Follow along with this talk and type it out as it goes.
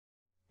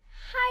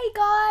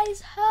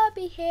guys,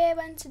 Herbie here,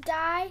 and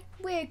today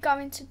we're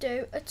going to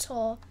do a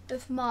tour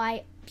of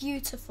my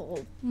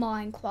beautiful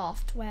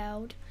Minecraft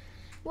world.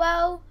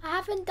 Well, I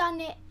haven't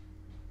done it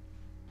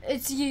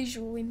as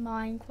usual in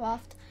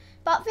Minecraft,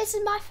 but this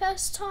is my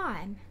first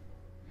time.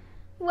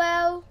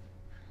 Well,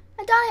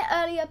 I done it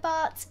earlier,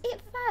 but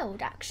it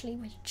failed actually,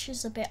 which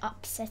is a bit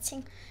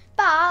upsetting.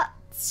 But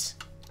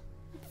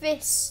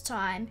this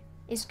time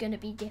is going to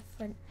be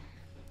different.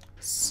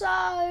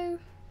 So,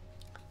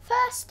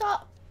 first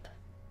up,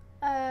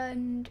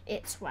 and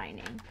it's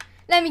raining.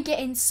 Let me get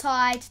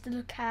inside the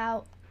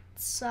lookout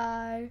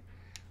so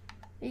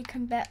we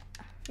can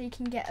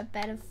get a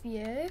better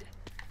view.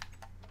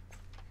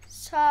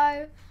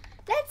 So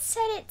let's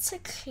set it to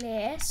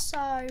clear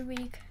so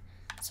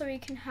we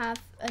can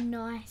have a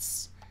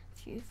nice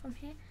view from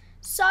here.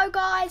 So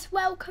guys,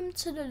 welcome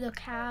to the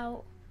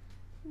lookout.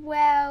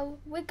 Well,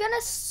 we're gonna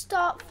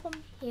start from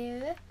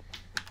here.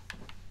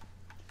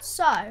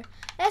 So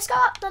let's go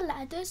up the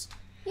ladders.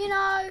 You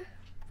know,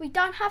 we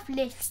don't have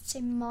lifts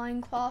in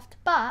Minecraft,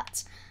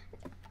 but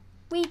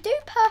we do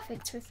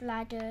perfect with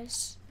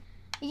ladders.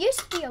 It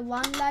used to be a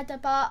 1 ladder,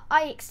 but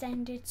I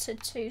extended to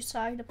 2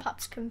 so the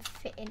pups can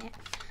fit in it.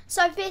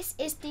 So this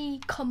is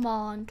the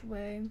command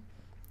room.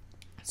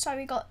 So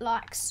we got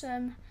like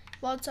some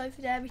rods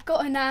over there. We've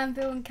got an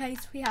anvil in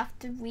case we have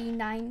to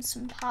rename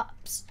some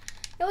pups.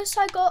 We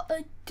also got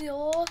a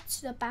door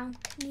to the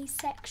balcony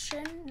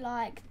section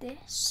like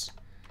this.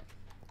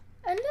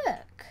 And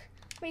look,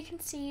 we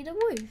can see the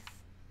roof.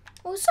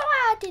 Also,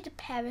 I added a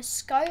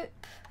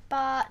periscope,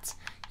 but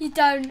you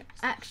don't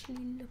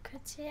actually look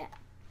at it.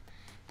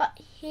 But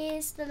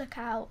here's the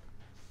lookout.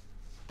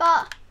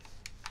 But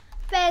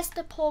there's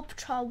the Paw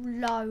Patrol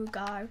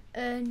logo,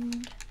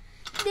 and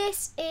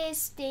this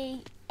is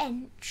the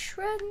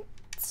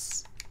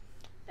entrance.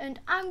 And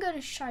I'm going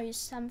to show you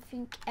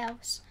something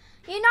else.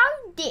 You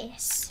know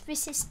this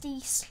is the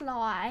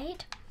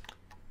slide.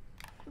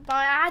 But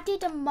I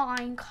added a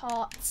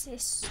minecart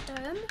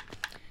system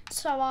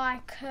so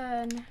I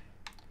can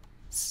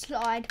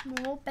slide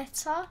more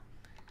better.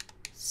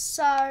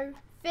 So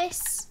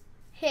this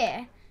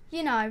here,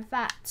 you know,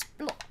 that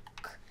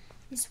block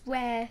is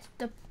where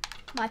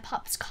my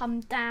pups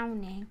come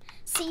down in.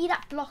 See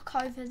that block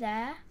over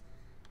there?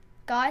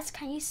 Guys,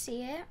 can you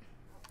see it?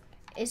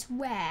 Is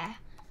where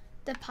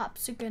the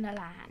pups are gonna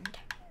land.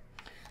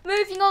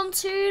 Moving on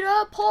to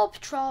the Paw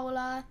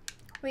Patroller,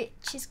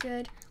 which is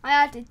good. I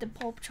added the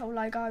Paw Patrol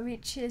logo,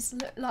 which is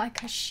look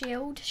like a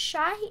shield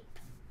shape.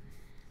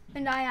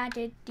 And I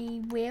added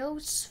the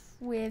wheels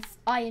with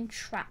iron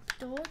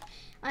trapdoor.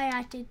 I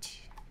added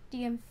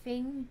the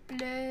thing,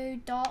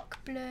 blue,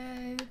 dark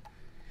blue,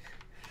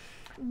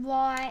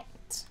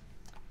 white,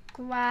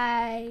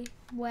 grey,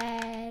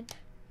 red.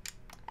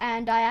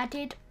 And I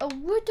added a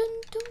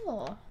wooden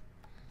door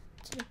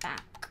to the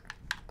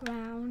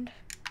background,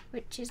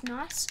 which is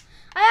nice.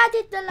 I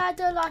added the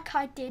ladder like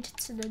I did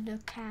to the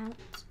lookout.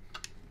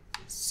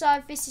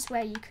 So this is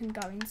where you can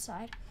go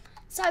inside.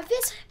 So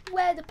this is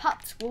where the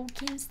pups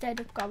walk instead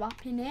of go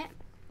up in it.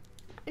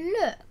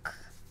 Look,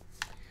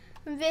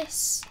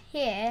 this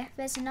here,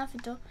 there's another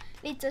door,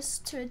 leads us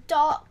to a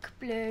dark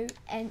blue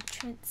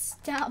entrance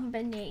down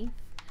beneath.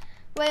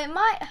 Well, it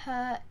might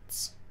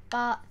hurt,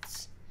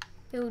 but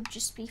it'll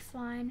just be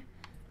fine.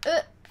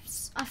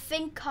 Oops, I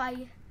think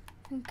I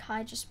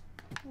just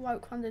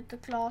broke one of the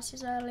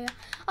glasses earlier.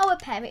 I'll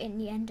repair it in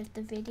the end of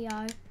the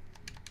video.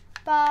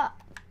 But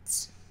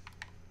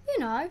you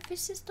know,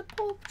 this is the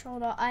Paw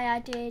Patroller. I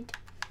added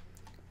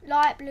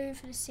light blue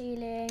for the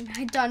ceiling.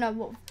 I don't know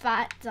what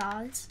that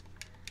does.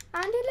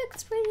 And it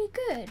looks really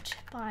good,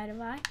 by the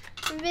way.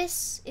 And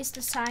this is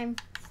the same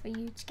for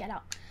you to get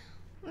up.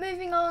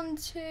 Moving on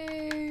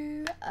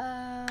to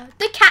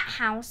the cat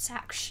house,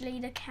 actually,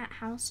 the cat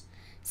house.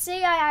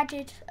 See, I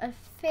added a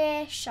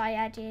fish, I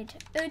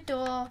added a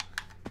door,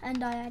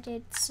 and I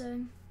added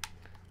some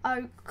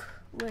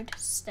oak wood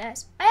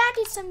stairs. I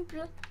added some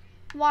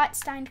white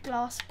stained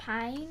glass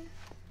pane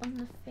on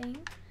the thing.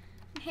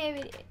 And here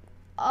it is.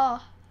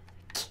 Oh,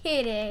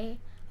 kitty.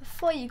 I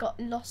thought you got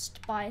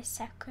lost by a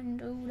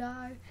second,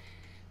 although.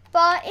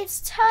 But it's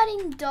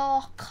turning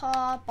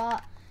darker,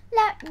 but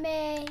let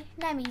me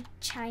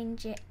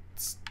change it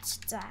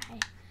today.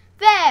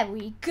 There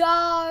we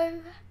go.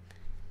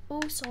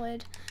 All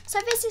sorted. So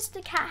this is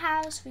the cat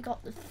house. We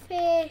got the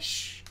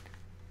fish,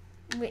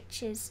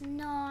 which is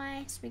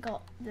nice. We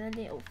got the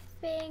little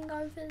thing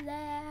over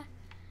there.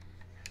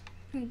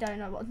 We don't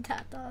know what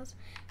that does.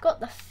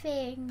 Got the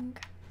thing.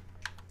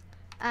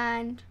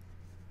 And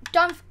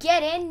don't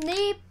forget in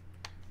the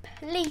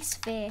police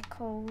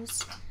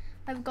vehicles.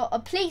 I've got a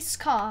police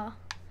car,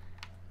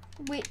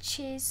 which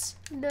is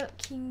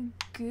looking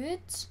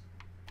good.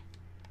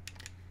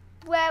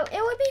 Well,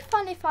 it would be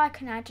fun if I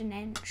can add an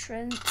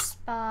entrance,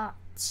 but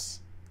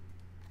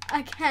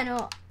I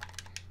cannot.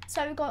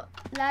 So we've got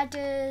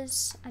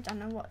ladders. I don't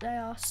know what they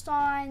are.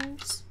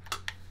 Signs.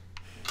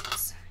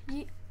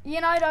 You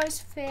know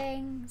those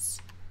things?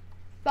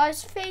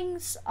 Those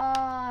things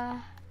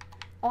are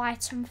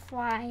item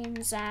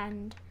frames,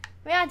 and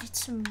we added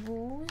some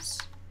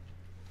walls.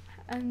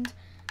 And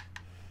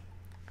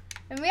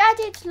we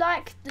added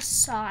like the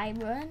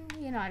siren,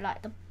 you know,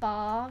 like the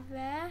bar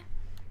there.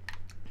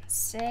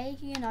 See,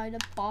 you know,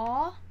 the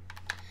bar.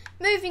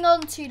 Moving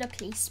on to the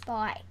police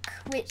bike,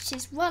 which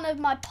is one of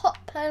my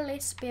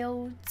popularest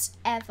builds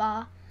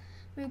ever.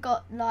 We've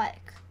got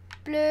like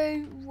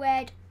blue,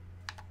 red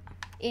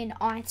in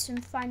item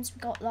frames.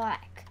 We've got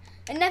like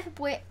a nether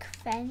brick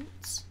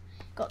fence.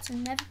 Got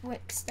some nether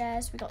brick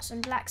stairs. We've got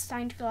some black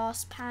stained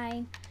glass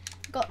pane.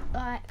 We've got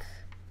like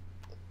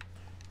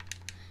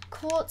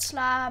quartz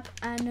slab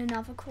and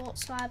another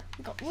quartz slab.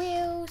 We've got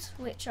wheels,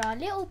 which are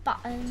little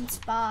buttons,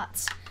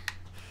 but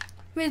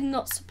we're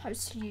not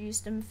supposed to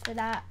use them for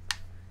that.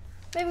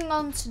 Moving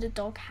on to the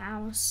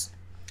doghouse.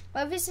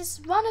 Well, this is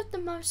one of the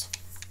most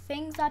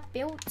things I've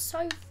built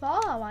so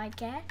far, I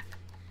guess.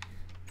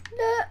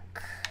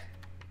 Look.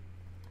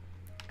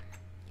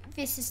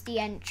 This is the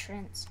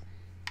entrance.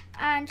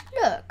 And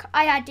look,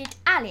 I added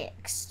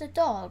Alex, the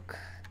dog.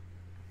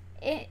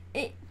 It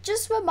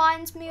just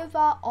reminds me of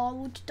our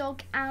old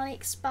dog,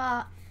 Alex,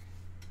 but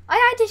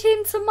I added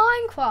him to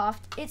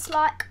Minecraft. It's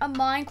like a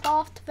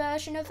Minecraft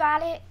version of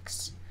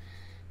Alex.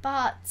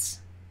 But,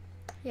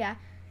 yeah.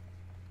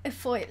 I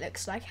thought it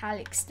looks like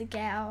Alex the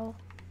girl.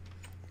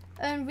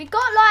 And we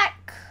got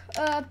like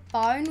a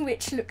bone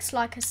which looks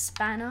like a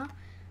spanner.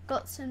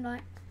 Got some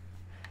like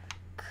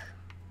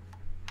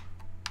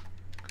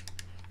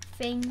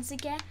things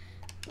again.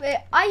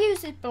 I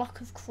used a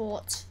block of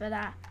quartz for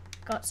that.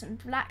 Got some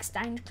black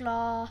stained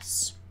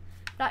glass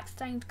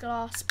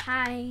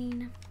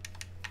pane,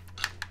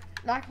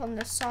 like on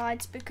the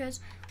sides, because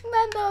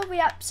remember, we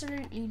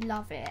absolutely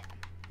love it.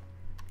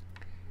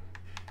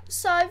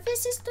 So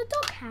this is the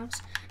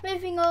doghouse.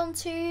 Moving on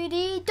to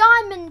the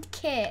diamond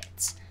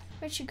kit,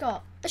 which you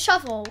got a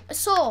shovel, a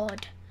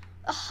sword,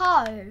 a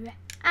hoe,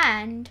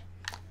 and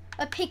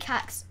a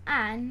pickaxe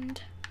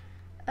and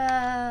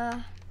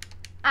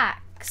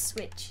axe,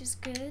 which is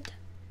good.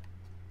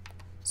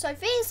 So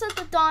these are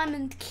the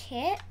diamond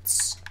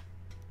kits.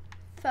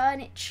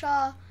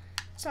 Furniture,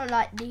 so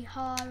like the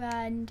hare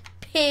and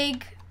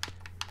pig.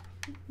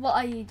 What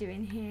are you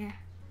doing here?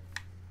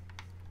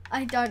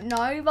 I don't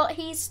know what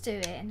he's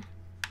doing.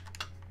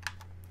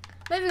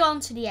 Moving on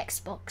to the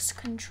Xbox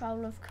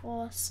controller, of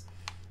course.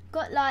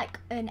 Got like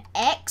an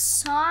X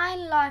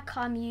sign like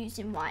I'm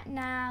using right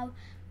now.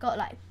 Got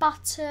like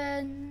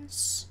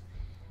buttons,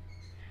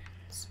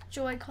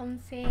 Joy-Con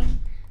thing.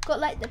 Got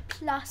like the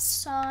plus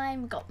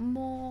sign, we got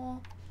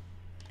more.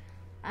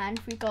 And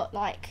we got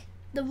like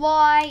the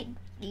Y,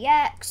 the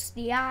X,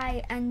 the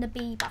A and the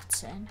B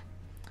button.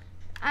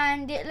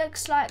 And it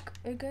looks like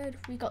good.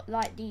 We got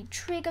like the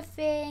trigger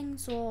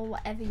things or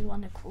whatever you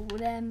want to call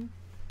them.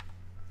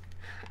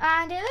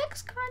 And it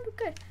looks kind of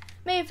good.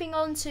 Moving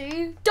on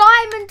to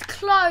diamond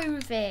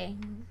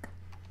clothing,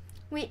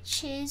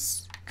 which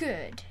is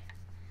good.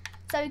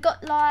 So we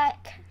got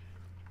like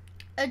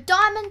a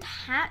diamond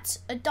hat,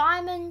 a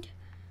diamond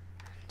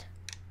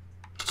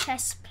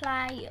chest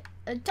plate,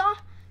 a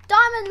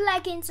diamond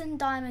leggings and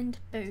diamond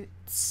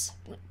boots,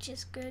 which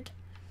is good.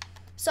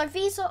 So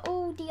these are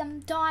all the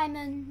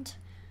diamond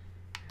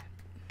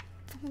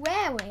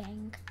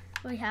wearing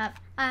we have,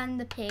 and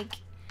the pig.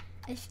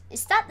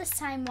 Is that the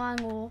same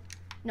one or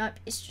nope?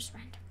 It's just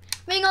random.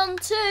 Moving on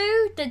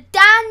to the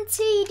Dan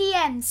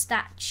TDM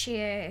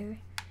statue,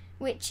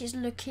 which is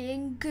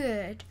looking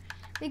good.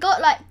 We got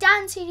like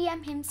Dan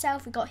TDM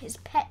himself. We got his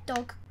pet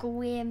dog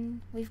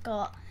Gwyn. We've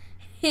got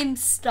him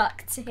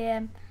stuck to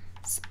him.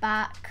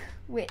 Back,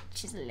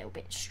 which is a little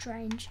bit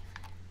strange.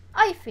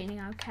 Are you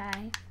feeling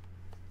okay?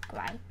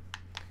 Great.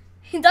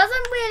 He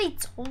doesn't really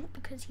talk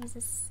because he's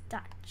a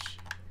statue.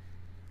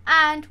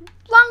 And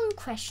one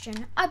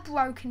question, I've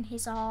broken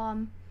his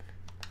arm,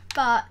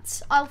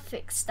 but I'll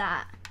fix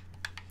that.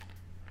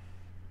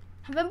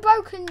 Haven't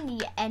broken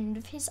the end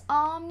of his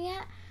arm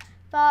yet,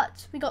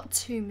 but we got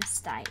 2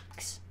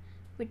 mistakes,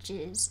 which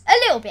is a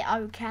little bit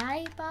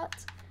okay,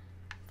 but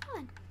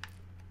fine.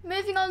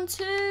 Moving on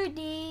to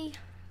the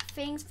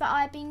things that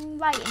I've been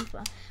waiting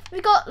for. We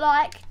got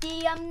like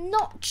the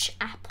notch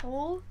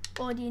apple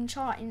or the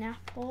enchanting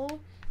apple,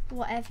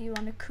 whatever you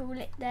want to call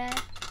it there.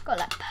 Got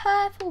like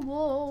purple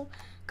wool,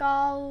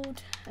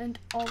 gold and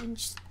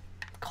orange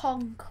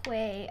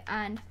concrete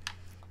and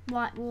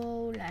white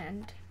wool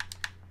and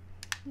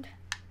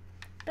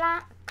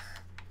black.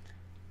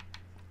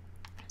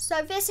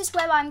 So this is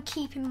where I'm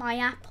keeping my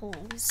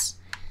apples.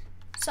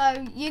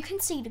 So you can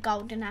see the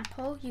golden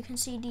apple, you can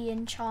see the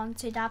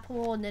enchanted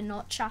apple or the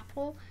notch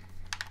apple.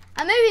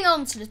 And moving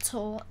on to the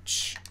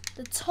torch.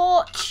 The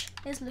torch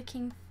is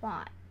looking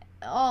fine.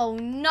 Oh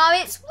no,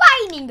 it's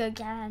raining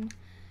again.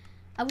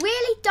 I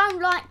really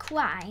don't like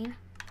rain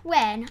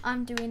when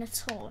I'm doing a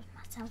torch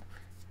myself.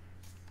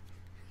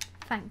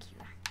 Thank you.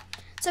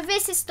 So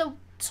this is the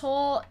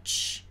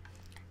torch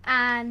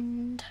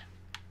and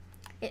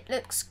it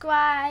looks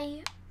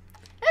grey.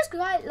 It looks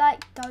great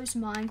like those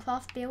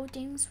Minecraft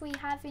buildings we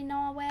have in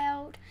our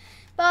world.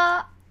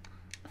 But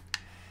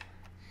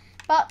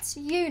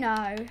you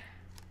know.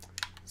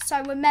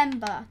 So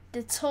remember,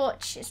 the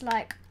torch is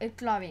like a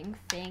glowing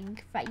thing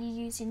that you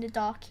use in the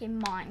dark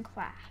in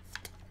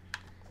Minecraft.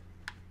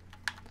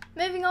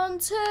 Moving on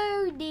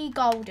to the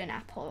golden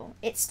apple.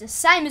 It's the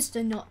same as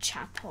the notch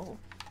apple,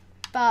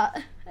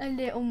 but a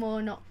little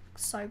more not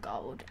so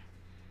gold.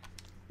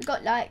 We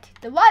got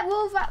like the white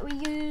wool that we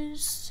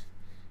used,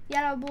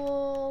 yellow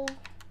wool,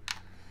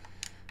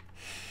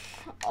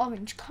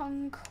 orange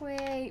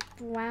concrete,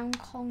 brown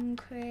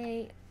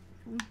concrete,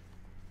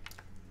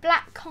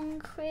 black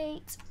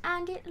concrete,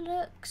 and it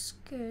looks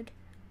good.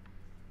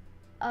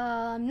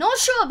 Not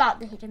sure about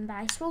the hidden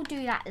base, we'll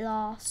do that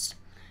last.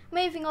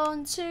 Moving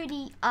on to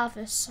the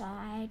other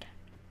side,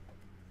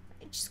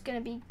 which is gonna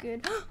be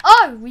good.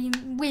 Oh,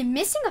 we're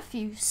missing a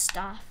few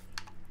stuff.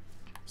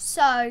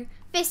 So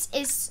this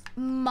is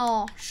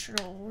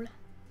Marshall.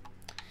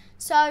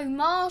 So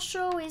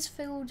Marshall is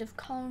filled with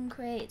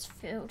concrete, it's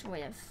filled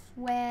with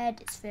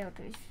red, it's filled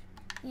with,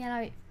 you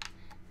know,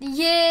 the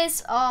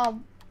ears are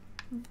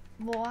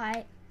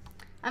white.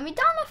 And we've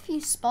done a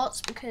few spots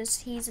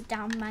because he's a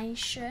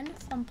Dalmatian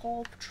from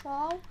Paw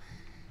Patrol.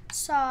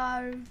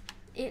 So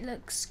it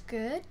looks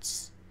good.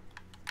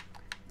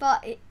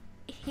 But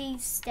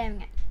he's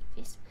staring at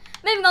this.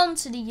 Moving on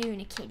to the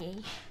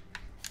Unikitty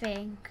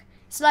thing.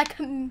 It's like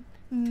a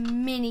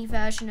mini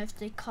version of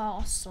the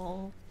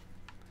castle.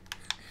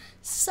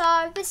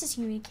 So this is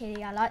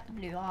Unikitty. I like the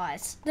blue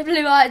eyes. The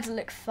blue eyes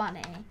look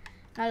funny.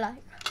 I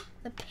like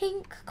the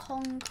pink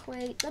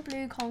concrete, the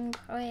blue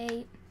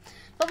concrete,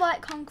 the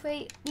white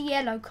concrete, the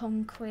yellow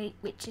concrete,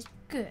 which is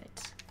good.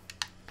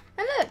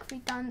 And look,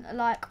 we've done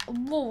like a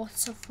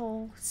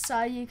waterfall,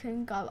 so you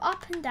can go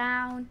up and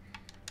down,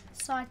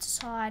 side to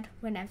side,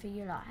 whenever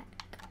you like.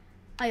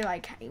 Are you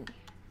okay,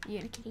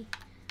 Unikitty?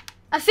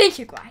 I think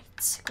you're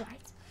great,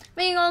 great.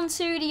 Moving on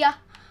to the,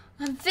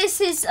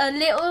 this is a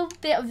little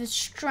bit of a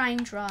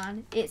strange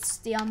one. It's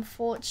the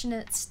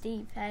unfortunate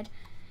Stevehead.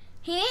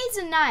 He needs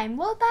a name.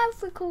 What about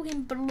if we call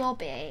him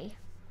Blobby?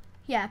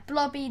 Yeah,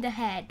 Blobby the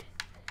Head.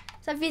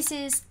 So this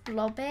is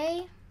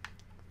Blobby,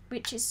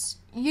 which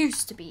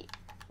used to be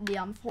the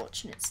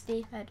unfortunate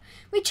Stevehead.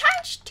 We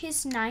changed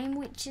his name,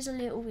 which is a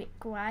little bit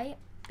grey.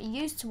 We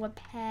used to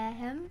repair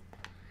him,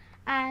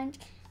 and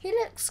he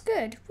looks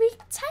good. We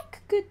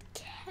take good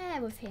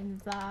care of him,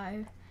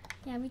 though.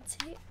 Yeah, I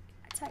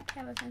take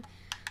care of him.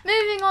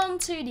 Moving on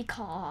to the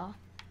car,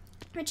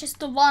 which is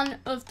the one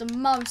of the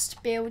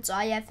most builds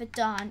I ever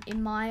done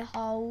in my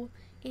whole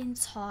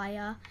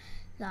entire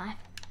life.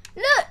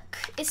 Look,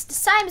 it's the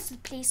same as the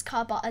police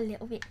car, but a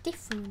little bit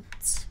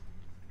different.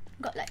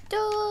 Got like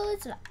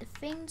doors, like the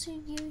things we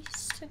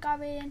used to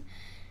go in.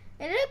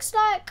 It looks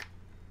like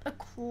a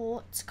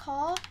quartz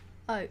car.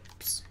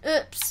 Oops.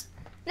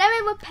 Let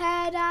me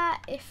repair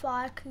that if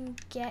I can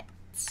get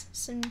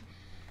some.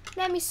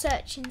 Let me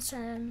search in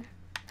some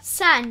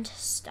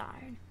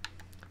sandstone.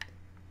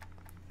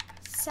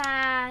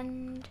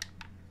 Sand.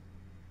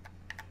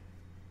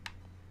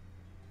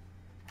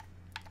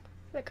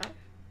 There we go.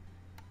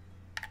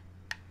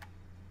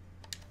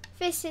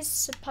 This is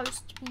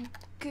supposed to be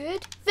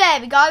good. There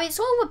we go, it's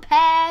all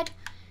repaired.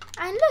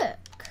 And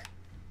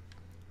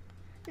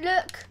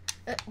look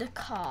at the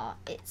car.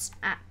 It's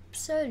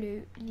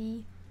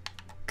absolutely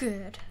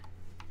good.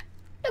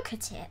 Look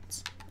at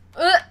it.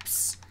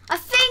 Oops. I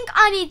think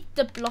I need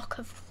the block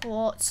of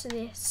quartz for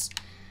this.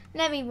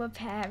 Let me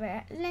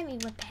repair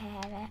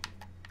it.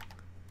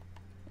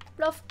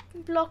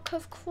 Block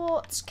of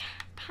quartz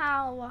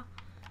power.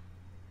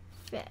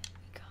 There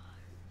we go.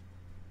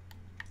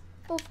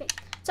 All fixed.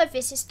 So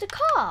this is the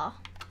car.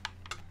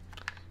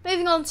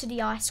 Moving on to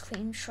the ice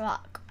cream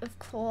truck, of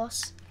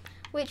course,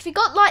 which we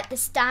got like the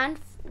stand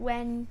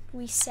when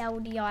we sell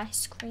the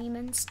ice cream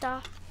and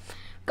stuff.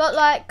 Got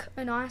like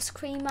an ice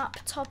cream up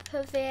top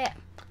of it,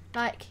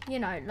 like, you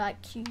know,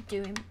 like you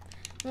do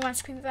in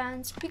ice cream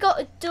vans. We got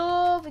a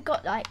door, we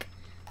got like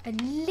a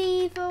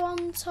lever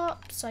on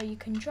top so you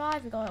can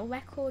drive. We got a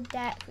record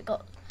deck, we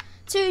got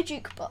 2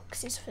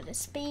 jukeboxes for the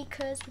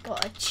speakers, we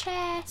got a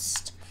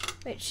chest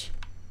which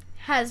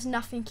has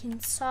nothing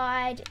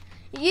inside.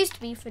 It used to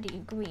be for the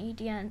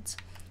ingredients.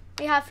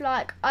 We have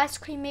like ice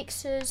cream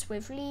mixers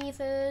with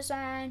levers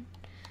and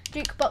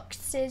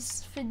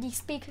jukeboxes for the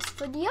speakers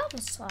for the other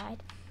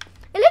side.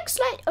 It looks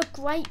like a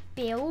great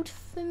build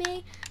for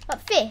me,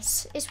 but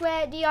this is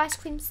where the ice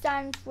cream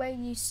stand where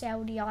you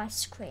sell the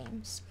ice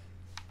creams.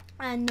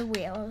 And the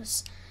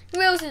wheels. The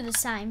wheels are the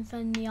same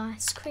from the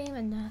ice cream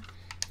and the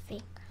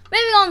thing.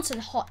 Moving on to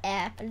the hot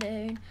air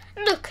balloon.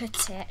 Look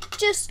at it.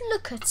 Just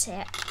look at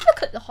it.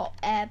 Look at the hot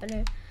air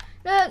balloon.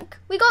 Look,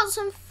 we got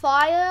some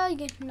fire,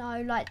 you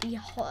know, like the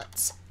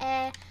hot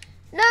air.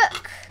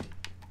 Look,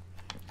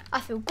 I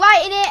feel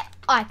great in it.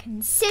 I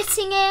can sit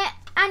in it,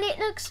 and it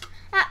looks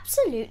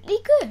absolutely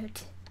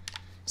good.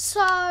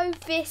 So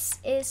this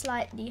is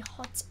like the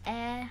hot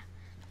air.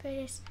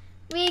 We're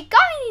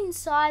going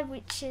inside,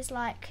 which is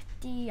like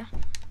the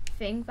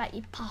thing that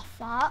you puff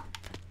up,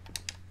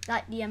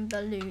 like the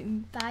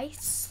balloon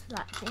base,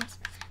 like this.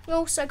 We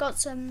also got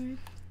some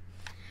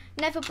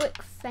nether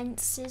brick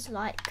fences,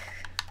 like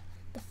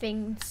the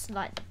things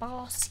like the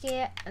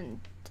basket and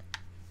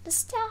the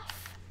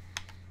stuff.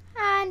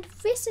 And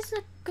this is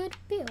a good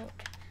build.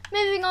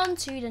 Moving on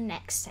to the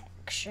next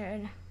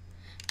section,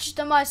 which is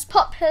the most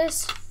popular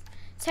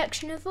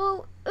section of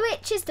all,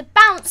 which is the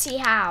bouncy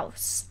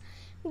house.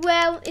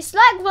 Well, it's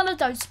like one of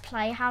those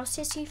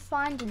playhouses you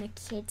find in a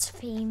kids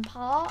theme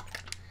park,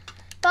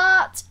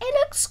 but it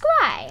looks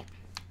great.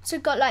 So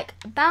we've got like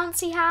a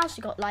bouncy house,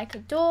 we've got like a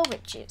door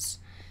which is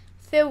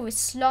filled with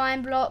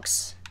slime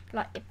blocks,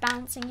 like you're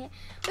bouncing it.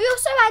 We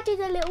also added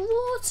a little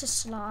water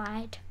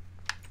slide.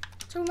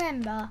 So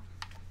remember,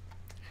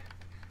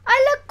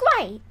 I look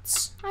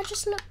great. I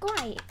just look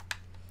great.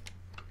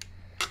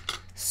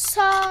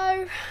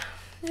 So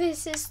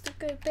this is the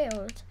good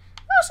build.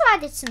 We also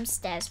added some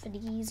stairs for the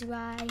easy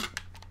way.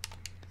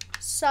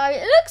 So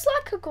it looks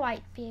like a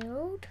great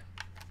build.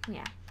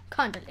 Yeah,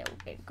 kind of a little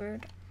bit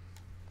good.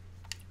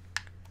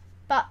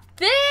 But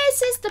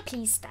this is the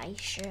police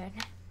station.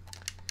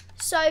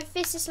 So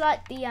this is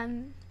like the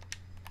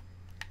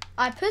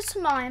I put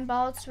some iron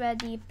bars where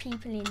the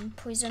people in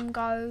prison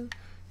go.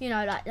 You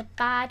know, like the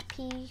bad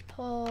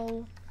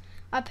people.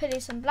 I put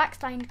in some black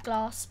stained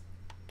glass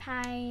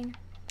pane.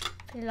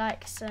 Put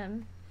like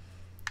some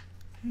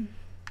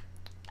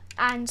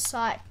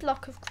andesite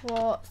block of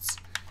quartz.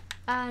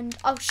 And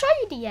I'll show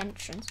you the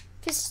entrance.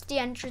 This is the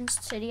entrance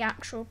to the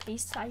actual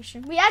police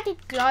station. We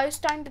added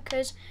glowstone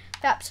because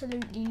we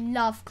absolutely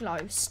love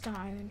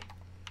glowstone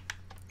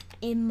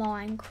in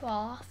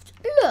Minecraft.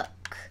 Look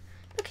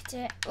at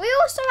it. We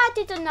also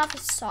added another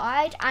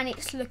side and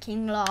it's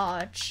looking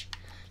large.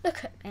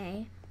 Look at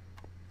me.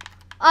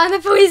 I'm a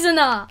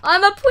prisoner.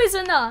 I'm a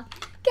prisoner.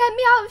 Get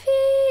me out of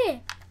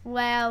here.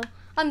 Well,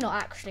 I'm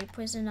not actually a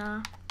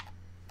prisoner.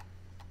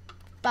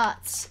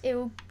 But it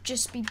will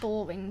just be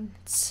boring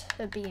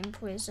to be in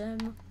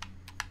prison.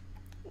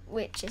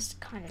 Which is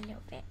kind of a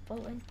little bit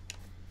boring.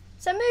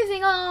 So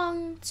moving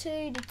on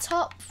to the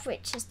top,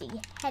 which is the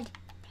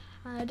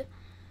helipad.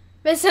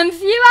 There's some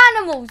few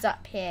animals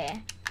up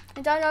here.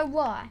 I don't know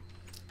why.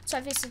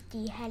 So this is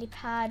the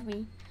helipad.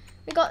 We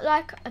got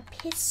like a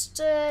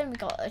piston, we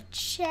got a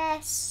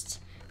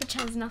chest, which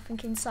has nothing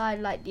inside,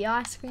 like the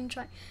ice cream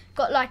tray.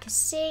 Got like a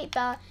seat,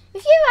 but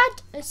if you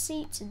add a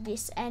seat to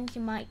this end,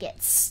 you might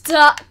get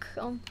stuck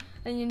on,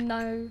 and you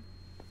know,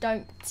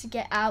 don't to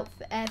get out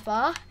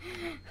forever.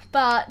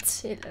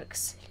 But it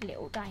looks a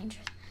little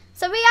dangerous.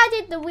 So we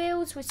added the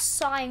wheels with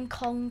cyan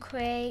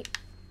concrete.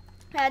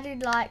 We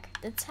added like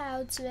the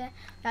tail to it.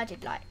 We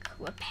added like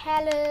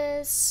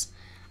repellers.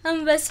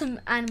 And there's some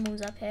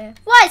animals up here.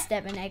 Why is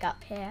there an egg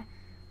up here?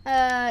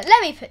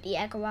 Let me put the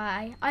egg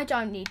away. I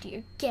don't need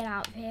you. Get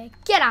out of here.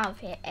 Get out of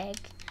here, egg.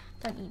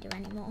 Don't need you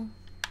anymore.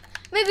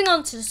 Moving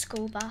on to the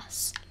school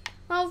bus.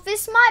 Well,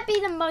 this might be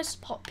the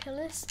most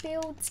popular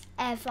builds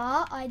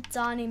ever I've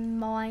done in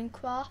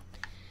Minecraft,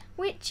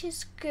 which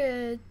is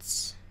good,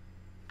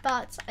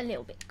 but a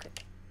little bit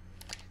quick.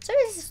 So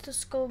this is the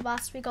school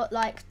bus. We got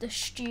like the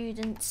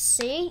student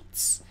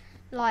seats.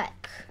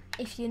 Like,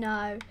 if you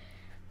know,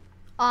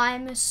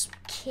 I'm a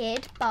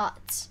kid,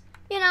 but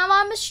you know,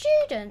 I'm a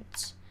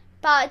student.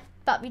 But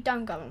we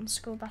don't go on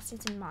school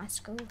buses in my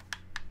school.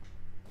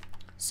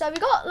 So we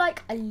got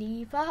like a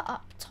lever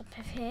up top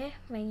of here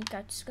when you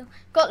go to school.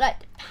 Got like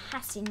the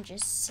passenger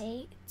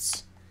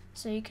seats,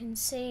 so you can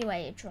see where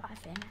you're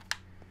driving.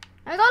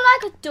 And we got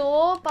like a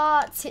door,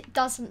 but it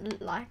doesn't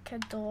look like a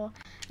door.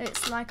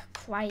 It's like a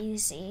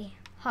crazy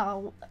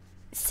whole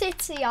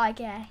city, I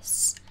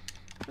guess.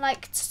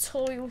 Like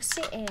Tutorial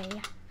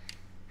City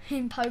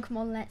in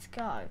Pokemon Let's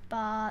Go,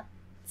 but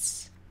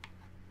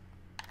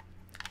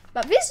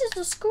this is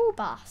the school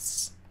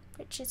bus,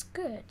 which is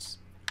good.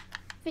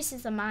 This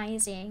is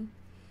amazing.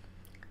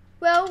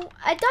 Well,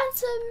 I've done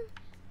some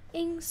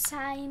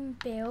insane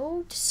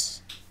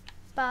builds,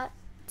 but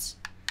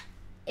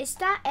is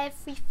that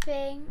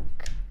everything?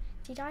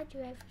 Did I do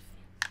everything?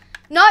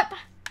 Nope.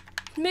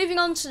 Moving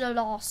on to the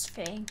last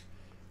thing,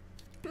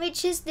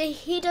 which is the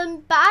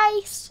hidden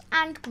base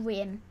and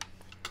grim.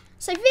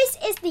 So this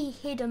is the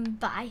hidden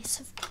base,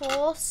 of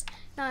course.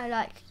 No,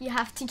 like you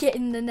have to get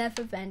in the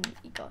nether, then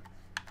you go.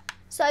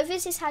 So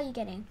this is how you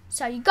get in.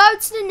 So you go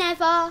to the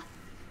nether,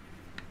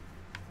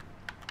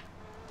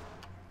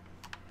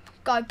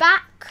 go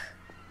back,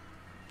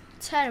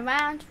 turn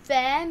around,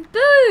 then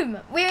boom,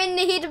 we're in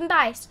the hidden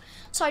base.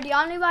 So the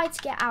only way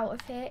to get out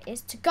of here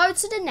is to go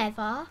to the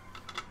nether,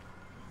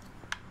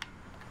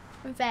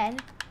 and then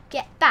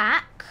get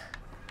back,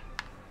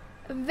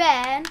 and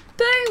then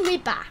boom, we're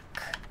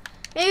back.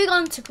 Moving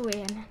on to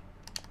Grim,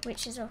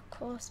 which is of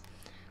course,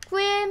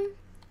 Grim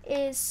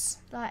is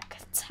like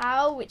a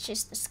tail, which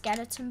is the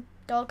skeleton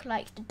dog,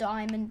 like the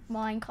diamond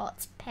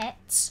minecart's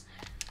pets.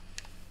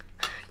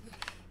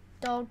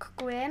 Dog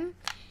Grim.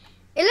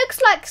 It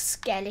looks like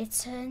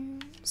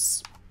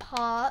skeletons,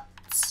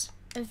 parts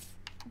of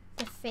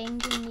the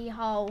thing in the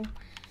whole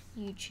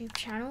YouTube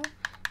channel.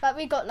 But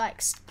we got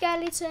like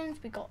skeletons,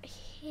 we got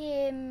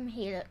him,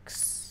 he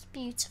looks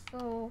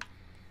beautiful.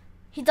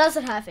 He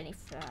doesn't have any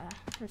fur,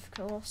 of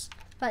course,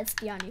 that's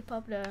the only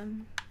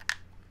problem.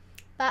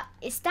 But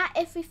is that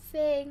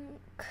everything?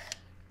 I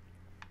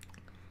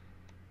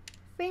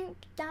think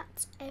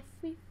that's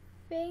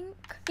everything.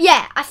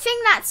 Yeah, I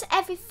think that's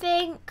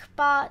everything,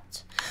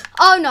 but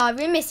oh no,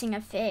 we're missing a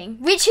thing,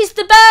 which is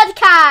the bird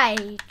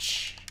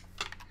cage.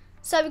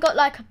 So we got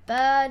like a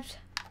bird.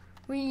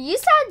 We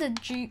used to have the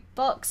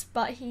jukebox,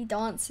 but he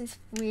dances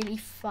really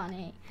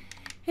funny.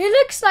 He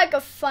looks like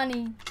a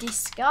funny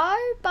disco,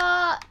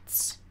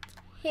 but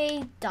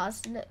he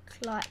does look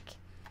like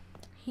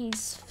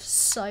he's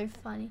so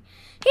funny.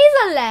 He's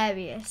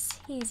hilarious.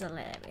 He's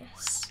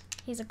hilarious.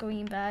 He's a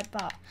green bird,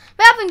 but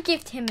we haven't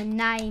given him a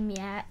name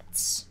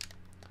yet.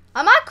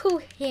 I might call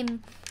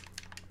him,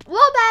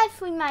 what about if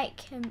we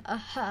make him a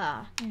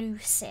her?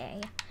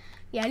 Lucy.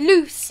 Yeah,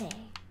 Lucy.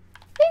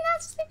 I think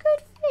that's a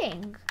good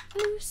thing.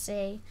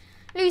 Lucy.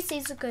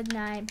 Lucy's a good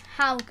name.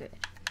 How good.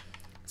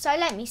 So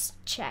let me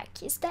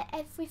check. Is that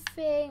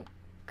everything?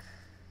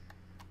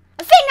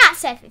 I think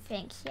that's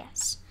everything,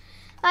 yes.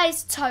 That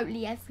is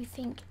totally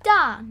everything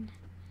done.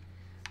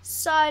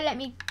 So let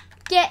me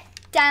get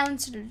down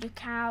to the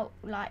lookout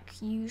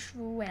like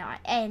usual when I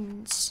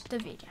end the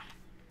video.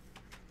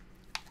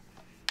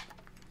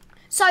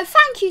 So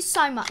thank you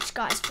so much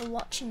guys for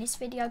watching this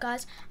video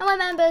guys. And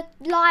remember,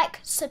 like,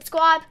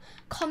 subscribe,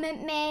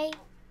 comment me.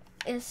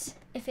 If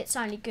it's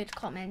only good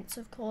comments,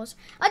 of course.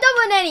 I don't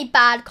want any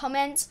bad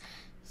comments.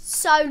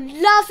 So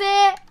love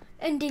it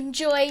and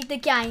enjoy the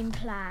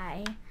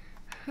gameplay.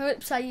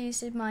 Oops, I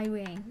used my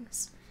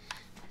wings.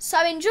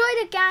 So enjoy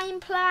the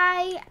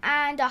gameplay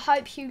and I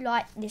hope you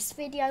like this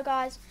video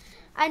guys.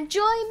 And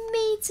join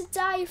me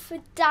today for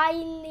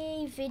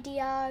daily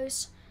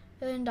videos.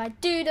 And I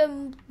do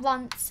them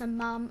once a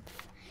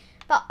month.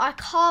 But I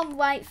can't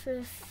wait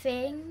for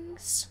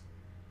things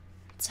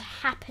to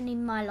happen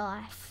in my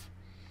life.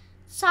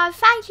 So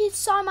thank you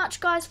so much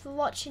guys for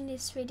watching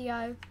this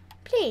video.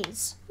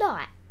 Please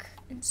like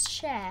and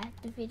share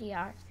the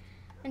video.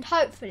 And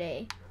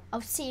hopefully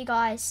I'll see you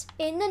guys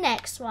in the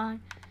next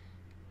one.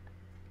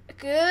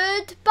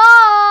 Goodbye.